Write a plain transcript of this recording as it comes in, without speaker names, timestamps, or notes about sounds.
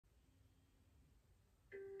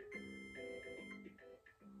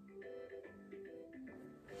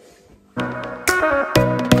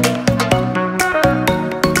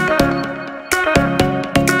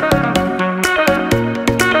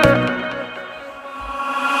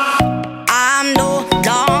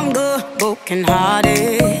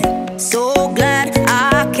brokenhearted. So glad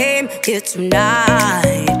I came here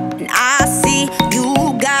tonight, and I see you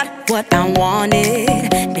got what I wanted.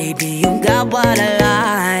 Baby, you got what I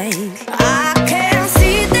like. I can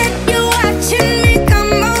see that you're watching me.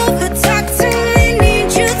 Come over, talk to me.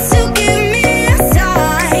 Need you to give me a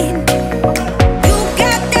sign. You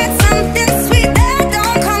got that something sweet that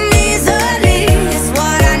don't come easily. It's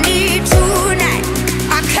what I need tonight.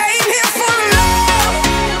 I came here for love,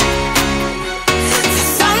 for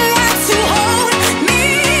someone to hold me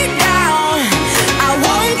down. I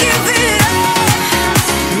won't give it up,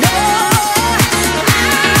 no.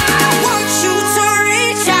 I want you to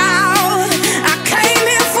reach out. I came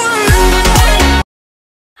here for love.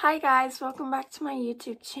 Hi guys, welcome back to my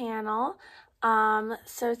YouTube channel.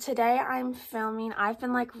 So today I'm filming. I've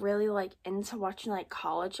been really into watching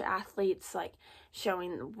college athletes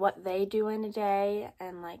showing what they do in a day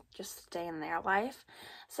and just a day in their life.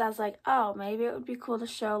 So I was like, oh, maybe it would be cool to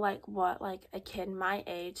show what a kid my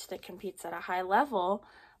age that competes at a high level,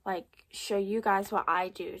 show you guys what I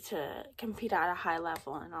do to compete at a high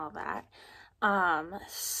level and all that.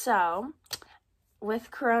 So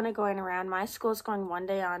with Corona going around, my school's going one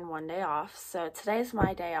day on, one day off. So today's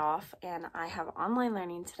my day off, and I have online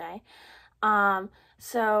learning today.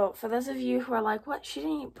 So for those of you who are like, what, she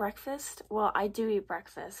didn't eat breakfast? Well, I do eat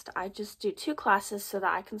breakfast. I just do 2 classes so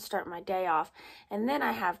that I can start my day off, and then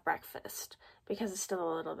I have breakfast because it's still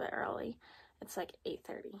a little bit early. It's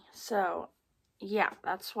 8:30. So yeah,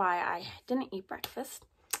 that's why I didn't eat breakfast.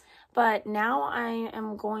 But now I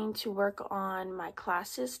am going to work on my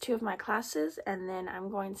classes, 2 of my classes, and then I'm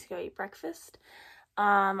going to go eat breakfast.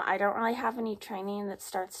 I don't really have any training that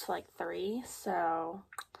starts till 3, so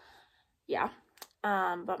yeah.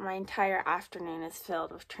 But my entire afternoon is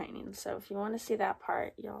filled with training, so if you want to see that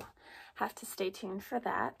part, you'll have to stay tuned for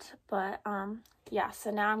that. But yeah,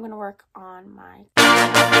 so now I'm going to work on my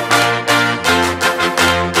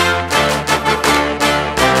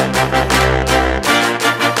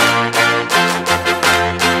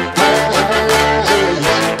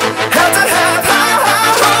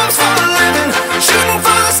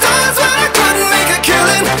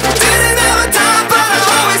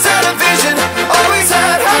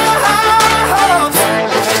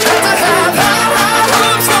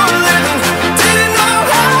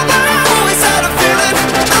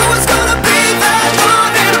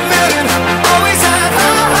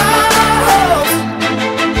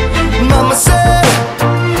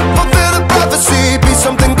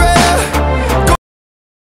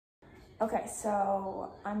Okay,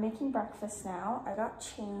 so I'm making breakfast now. I got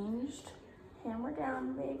changed. Hammer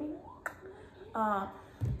down, baby.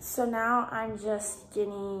 So now I'm just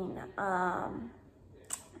getting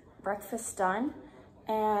breakfast done,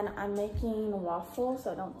 and I'm making waffles.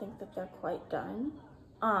 I don't think that they're quite done,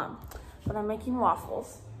 but I'm making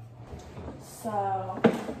waffles. So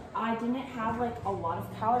I didn't have a lot of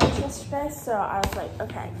calories yesterday, so I was like,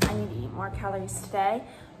 okay, I need to eat more calories today,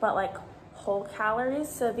 but whole calories.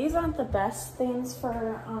 So these aren't the best things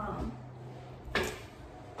for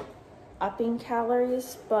upping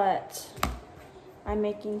calories, but I'm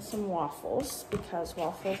making some waffles because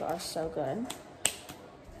waffles are so good.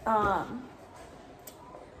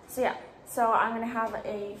 So yeah, so I'm gonna have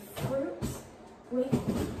a fruit with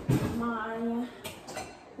my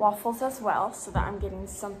waffles as well, so that I'm getting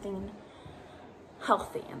something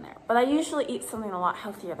healthy in there. But I usually eat something a lot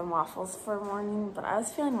healthier than waffles for morning, but I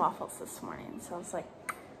was feeling waffles this morning, so I was like,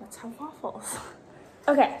 let's have waffles.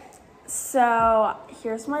 Okay, so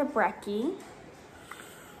here's my brekkie.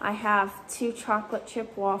 I have 2 chocolate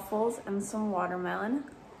chip waffles and some watermelon.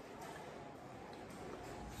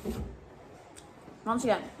 Once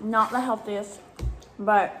again, not the healthiest,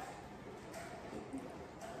 but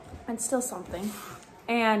it's still something.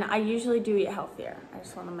 And I usually do eat healthier. I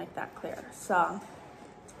just want to make that clear. So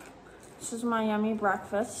this is my yummy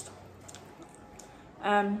breakfast.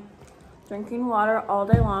 Drinking water all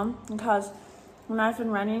day long, because when I've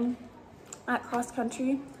been running at cross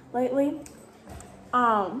country lately,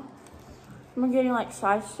 I'm getting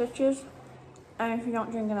side stitches, and if you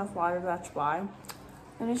don't drink enough water, that's why.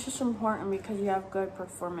 And it's just important because you have good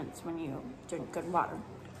performance when you drink good water.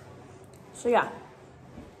 So yeah,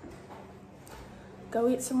 go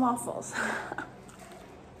eat some waffles.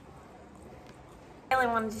 Bailey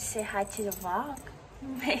wanted to say hi to the vlog.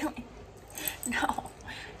 Bailey, no.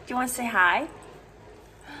 Do you want to say hi?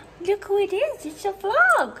 Look who it is. It's a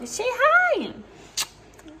vlog. Say hi.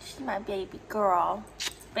 She's my baby girl.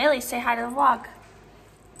 Bailey, say hi to the vlog.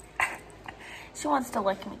 She wants to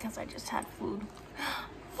lick me because I just had food.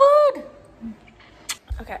 Food!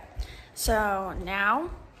 Okay, so now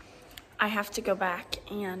I have to go back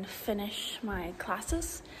and finish my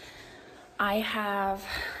classes. I have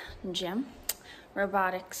gym,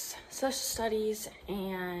 robotics, social studies,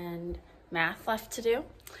 and math left to do.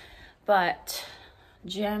 But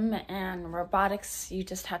gym and robotics, you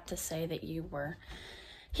just have to say that you were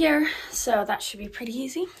here, so that should be pretty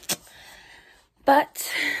easy.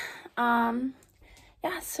 But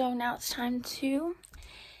yeah, so now it's time to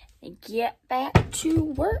get back to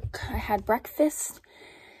work. I had breakfast,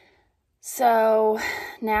 so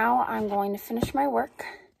now I'm going to finish my work,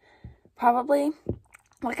 probably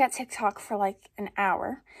look at TikTok for like an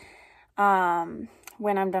hour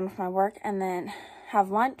when I'm done with my work, and then have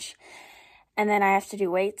lunch. And then I have to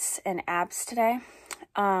do weights and abs today.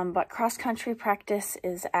 But cross-country practice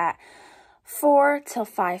is at 4 till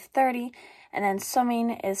 5:30. And then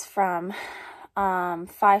swimming is from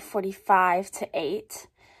 5:45 to 8.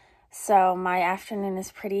 So my afternoon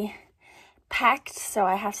is pretty packed. So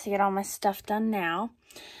I have to get all my stuff done now.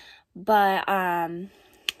 But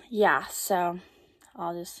yeah, so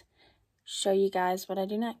I'll just show you guys what I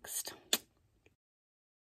do next.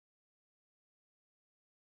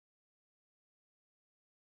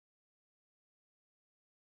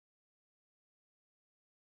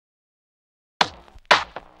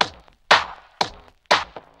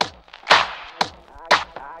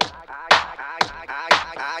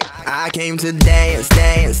 I came to dance,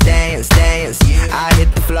 dance, dance, dance. I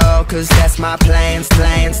hit the floor cause that's my plans,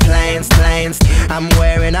 plans, plans, plans. I'm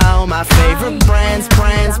wearing all my favorite brands,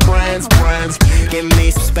 brands, brands, brands. Give me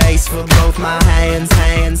some space for both my hands,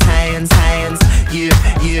 hands, hands, hands. You,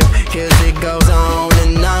 cause it goes on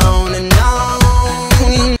and on and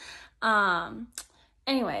on.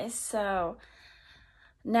 Anyways, so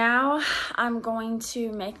now I'm going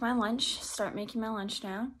to make my lunch, start making my lunch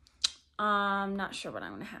now. Not sure what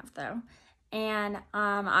I'm gonna have though. And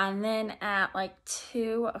then at like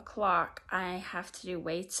 2 o'clock, I have to do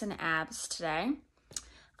weights and abs today.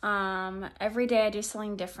 Every day I do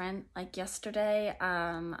something different. Like yesterday,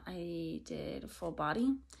 I did full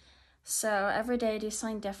body. So every day I do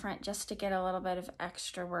something different just to get a little bit of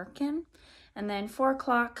extra work in. And then 4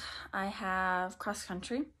 o'clock, I have cross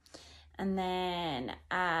country. And then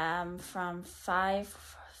from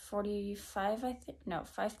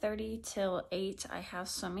 5:30 till 8, I have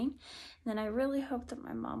swimming. And then I really hope that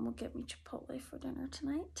my mom will get me Chipotle for dinner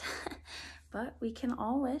tonight. But we can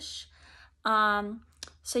all wish. So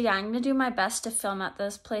yeah, I'm gonna do my best to film at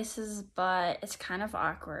those places, but it's kind of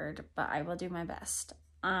awkward, but I will do my best.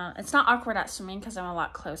 It's not awkward at swimming because I'm a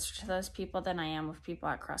lot closer to those people than I am with people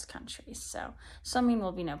at cross country. So swimming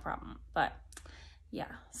will be no problem. But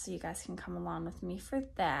yeah, so you guys can come along with me for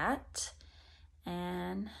that.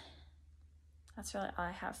 And that's really all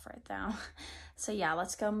I have for right now. So yeah,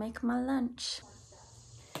 let's go make my lunch.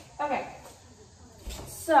 Okay,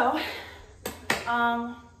 so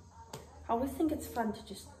I always think it's fun to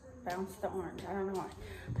just bounce the orange. I don't know why.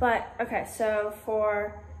 But okay, so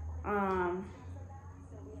for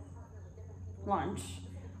lunch,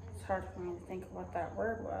 it's hard for me to think of what that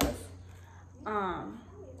word was. I'm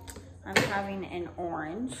having an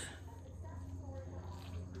orange.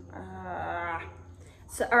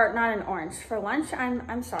 Or not an orange. For lunch,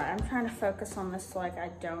 I'm sorry, I'm trying to focus on this so like I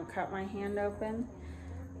don't cut my hand open.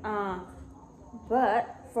 But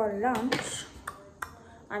for lunch,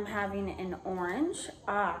 I'm having an orange.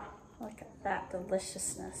 Look at that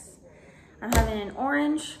deliciousness. I'm having an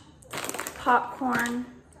orange, popcorn,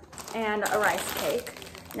 and a rice cake.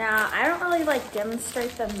 Now, I don't really like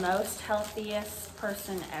demonstrate the most healthiest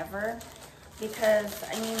person ever because,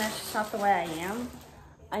 I mean, that's just not the way I am.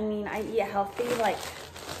 I mean, I eat healthy like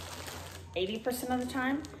 80% of the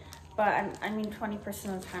time, but I mean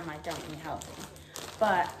 20% of the time I don't eat healthy.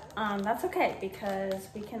 But that's okay because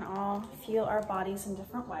we can all fuel our bodies in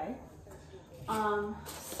different ways.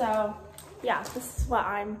 So yeah, this is what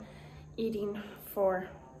I'm eating for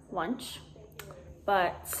lunch.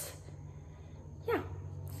 But yeah,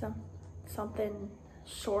 so something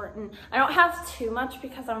short, and I don't have too much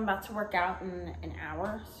because I'm about to work out in an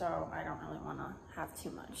hour, so I don't really want to have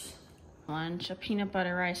too much. Lunch, a peanut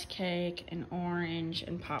butter rice cake, an orange,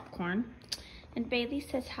 and popcorn. And Bailey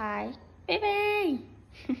says hi. Baby!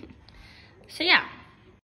 So yeah.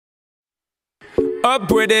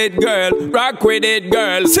 Up with it, girl. Rock with it,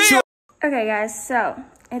 girl. See ya. Okay guys, so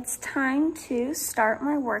it's time to start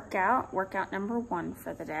my workout number 1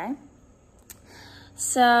 for the day.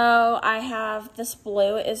 So I have this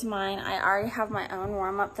blue is mine. I already have my own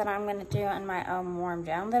warm-up that I'm going to do and my own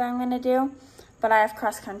warm-down that I'm going to do. But I have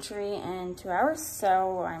cross-country in 2 hours,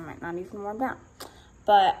 so I might not even warm down.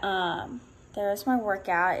 But there's my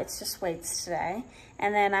workout. It's just weights today.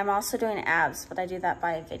 And then I'm also doing abs, but I do that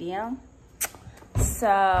by a video.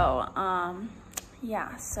 So,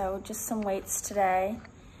 yeah, so just some weights today,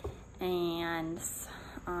 and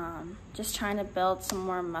just trying to build some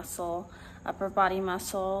more muscle, upper body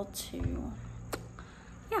muscle to,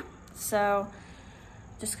 yeah, so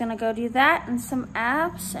just gonna go do that and some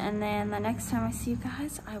abs, and then the next time I see you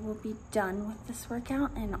guys, I will be done with this workout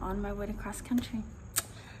and on my way to cross country.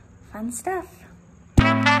 Fun stuff.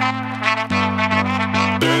 Stand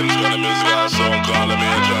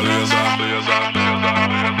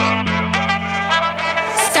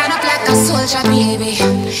up like a soldier, baby.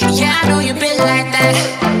 Yeah, I know you been like that.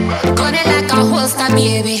 Gun it like a holster,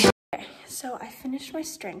 baby. Okay, so I finished my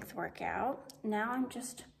strength workout. Now I'm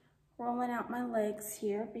just rolling out my legs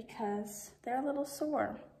here because they're a little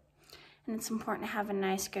sore. And it's important to have a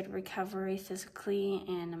nice, good recovery physically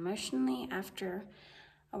and emotionally after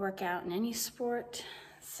a workout in any sport.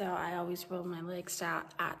 So I always roll my legs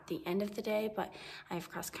out at the end of the day, but I have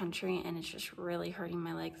cross country and it's just really hurting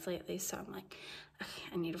my legs lately. So I'm like, okay,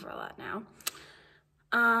 I need to roll out now.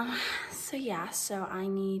 So yeah, so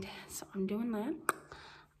I'm doing that.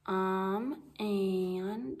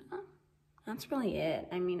 And that's really it.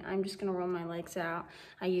 I mean, I'm just gonna roll my legs out.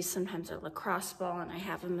 I use sometimes a lacrosse ball and I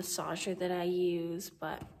have a massager that I use,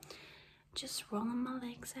 but just rolling my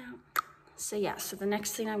legs out. So yeah, so the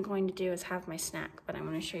next thing I'm going to do is have my snack, but I'm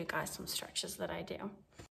gonna show you guys some stretches that I do.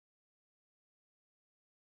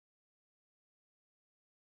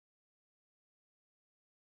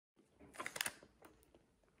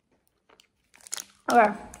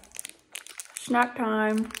 Okay, snack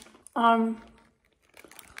time. I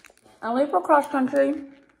leave for cross country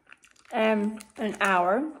in an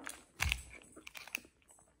hour.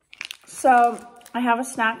 So I have a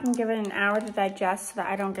snack and give it an hour to digest so that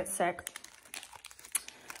I don't get sick.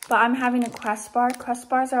 But I'm having a Quest bar. Quest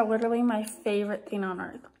bars are literally my favorite thing on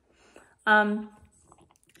earth.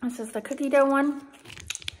 This is the cookie dough one.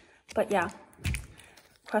 But yeah,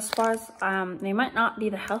 Quest bars, they might not be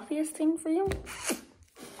the healthiest thing for you,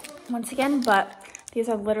 once again, but these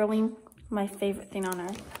are literally my favorite thing on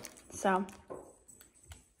earth. So,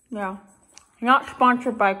 yeah, not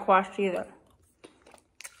sponsored by Quest either.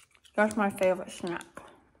 That's my favorite snack.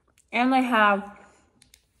 And they have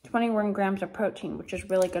 21 grams of protein, which is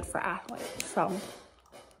really good for athletes. So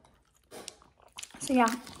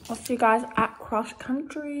yeah, I'll see you guys at cross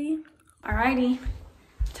country. Alrighty,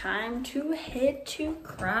 time to head to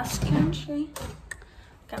cross country.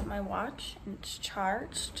 Got my watch and it's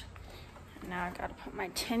charged. Now I gotta put my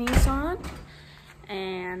tennies on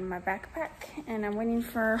and my backpack, and I'm waiting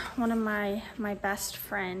for one of my best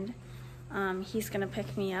friend. He's gonna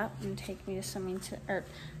pick me up and take me to swimming to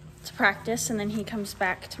practice, and then he comes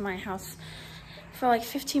back to my house for like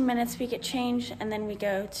 15 minutes. We get changed and then we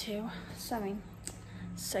go to swimming.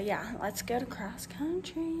 So yeah, let's go to cross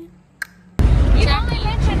country. You only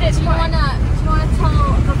mentioned it. Do you wanna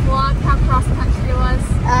tell the vlog how cross country was?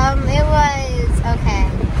 It was okay.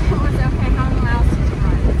 It was okay. How many miles did you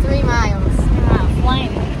run? 3 miles.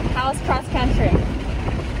 Flame. How was cross country?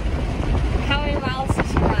 How many miles did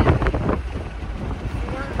you run?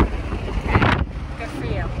 4. Okay. Good for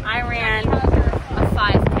you. I ran a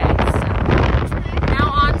 5K. So now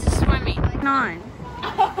on to swimming. 9.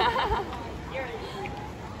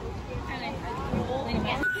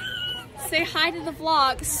 Say hi to the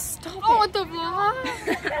vlog. Stop it. The vlog?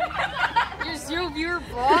 Your 0 viewer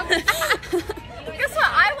vlog? Guess what?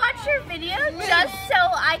 I watch your video just so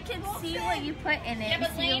I can see what you put in it.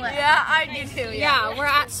 Yeah, I do too. Yeah, we're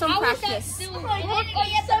at some practice.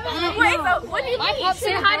 Wait, but what do you mean?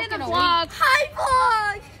 Say hi to the vlog. Hi,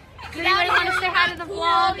 vlog! Does anybody want to say hi to the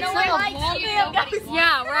vlog? No one likes you.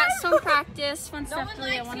 Yeah, we're at some practice. Fun stuff to do.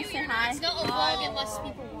 I want to say hi. It's not a vlog unless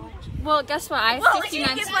people watch. Well, guess what? I have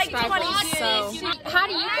 59 subscribers, so... How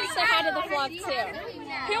do you say hi to the vlog, too?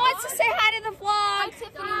 Who wants to say hi to the vlog? You're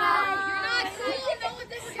not cool. You know what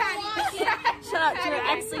this is. Shut up, Drew.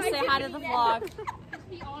 Actually say hi to the vlog.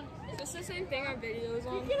 Is this the same thing our video is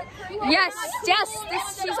on? Yes.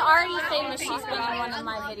 She's already famous. She's been in one of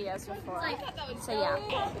my videos before. So, yeah.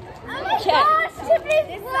 Okay.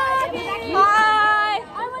 Hi.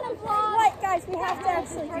 I want to vlog. Wait, guys, we have to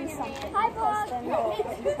actually do something. Hi, vlog.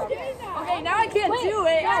 Okay, now I can't do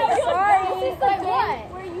it. Sorry.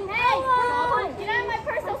 Hey, get out of my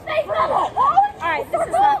personal space. Alright, this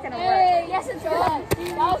is not going to work. Yes, it's good.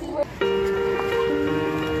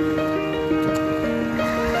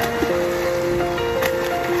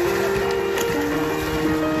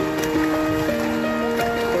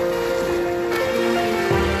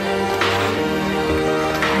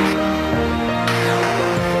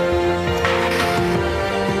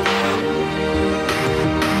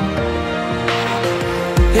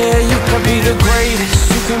 Yeah, you can be the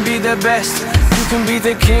greatest, you can be the best. You can be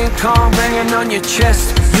the King Kong banging on your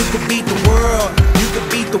chest. You can beat the world, you can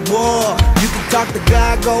beat the war. You can talk to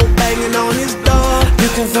God, go banging on his door. You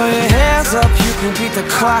can throw your hands up, you can beat the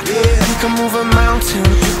clock. You can move a mountain,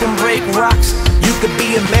 you can break rocks. You can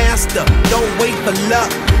be a master, don't wait for luck.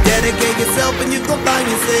 Dedicate yourself and you gon' find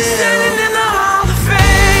yourself Standing in the Hall of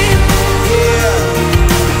Fame. Yeah,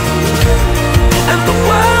 And the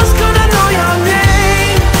world's gonna know your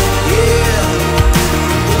name. yeah,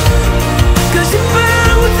 'Cause you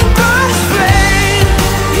burn with the brightest flame.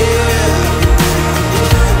 yeah,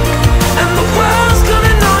 And the world's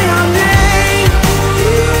gonna know your name.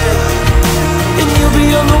 yeah. And you'll be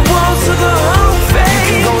on the walls of the Hall of Fame. You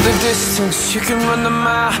can go the distance, you can run the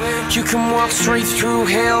mile. You can walk straight through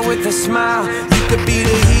hell with a smile. You could be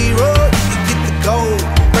the hero, you can get the gold.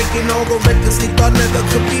 Breaking all the records they thought never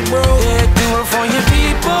could be broke. Yeah, do it for your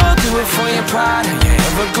people, do it for your pride. Are you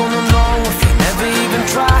ever gonna know if you never even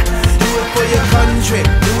try? Do it for your country,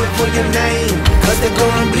 do it for your name. 'Cause there's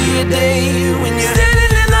gonna be a day when you're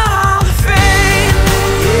Standing in the Hall of Fame.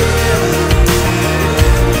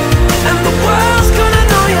 And the world's gonna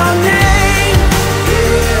know your name.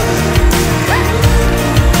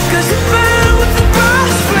 'Cause you burn with the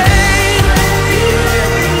brightest flame.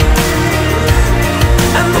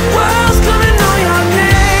 And the world's gonna know your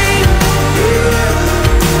name.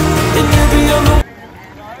 And you'll be on the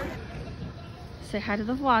Say hi to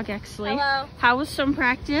the vlog, actually. Hello. How was swim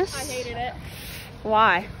practice? I hated it.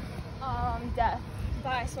 Why? Death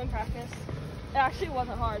by swim practice. It actually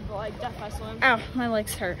wasn't hard, but like death by swim. Ow, my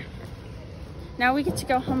legs hurt. Now we get to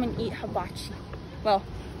go home and eat hibachi. Well,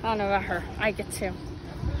 I don't know about her. I get to.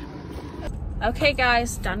 Okay,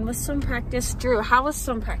 guys, done with swim practice. Drew, how was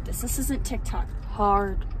swim practice? This isn't TikTok.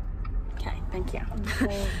 Hard. Okay, thank you.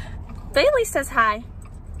 Bailey says hi.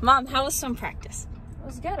 Mom, how was swim practice? It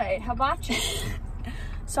was good. I ate hibachi.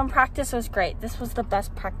 Swim practice was great. This was the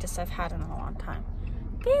best practice I've had in a long time.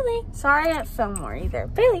 Bailey, sorry I didn't film more either.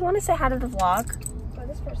 Bailey, you want to say hi to the vlog? But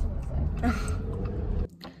this person was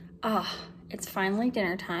like, It's finally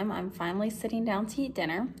dinner time. I'm finally sitting down to eat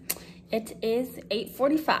dinner. It is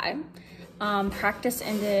 8:45. Practice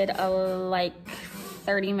ended like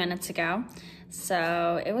 30 minutes ago.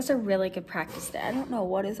 So it was a really good practice day. I don't know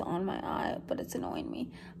what is on my eye, but it's annoying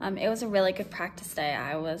me. It was a really good practice day.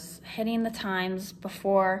 I was hitting the times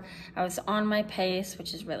before. I was on my pace,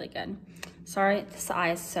 which is really good. Sorry, this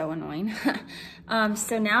eye is so annoying.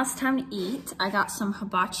 So now it's time to eat. I got some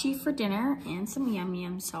hibachi for dinner and some yum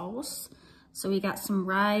yum sauce. So we got some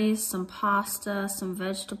rice, some pasta, some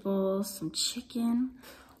vegetables, some chicken,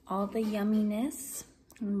 all the yumminess.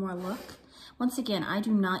 One more look. Once again, I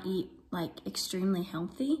do not eat like extremely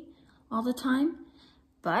healthy all the time,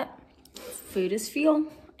 but food is fuel.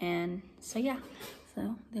 And so yeah,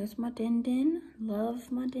 so there's my din din.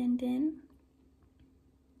 Love my din din.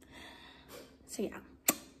 So yeah.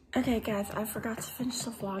 Okay guys, I forgot to finish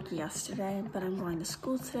the vlog yesterday, but I'm going to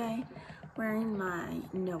school today wearing my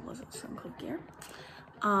no wasn't so good gear.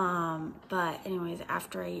 But anyways,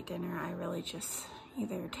 after I eat dinner, I really just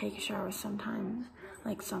either take a shower sometimes,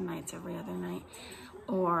 like some nights every other night,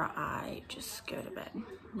 or I just go to bed,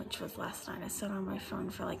 which was last night. I sat on my phone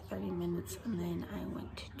for like 30 minutes and then I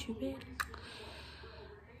went to bed.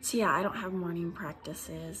 So yeah, I don't have morning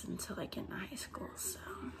practices until I get into high school, so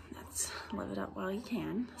that's live it up while you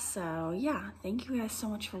can. So yeah, thank you guys so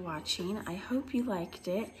much for watching. I hope you liked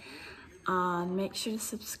it. Make sure to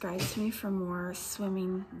subscribe to me for more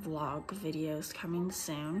swimming vlog videos coming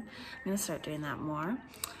soon. I'm gonna start doing that more.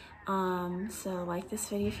 So like this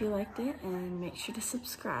video if you liked it, and make sure to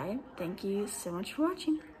subscribe. Thank you so much for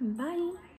watching. Bye.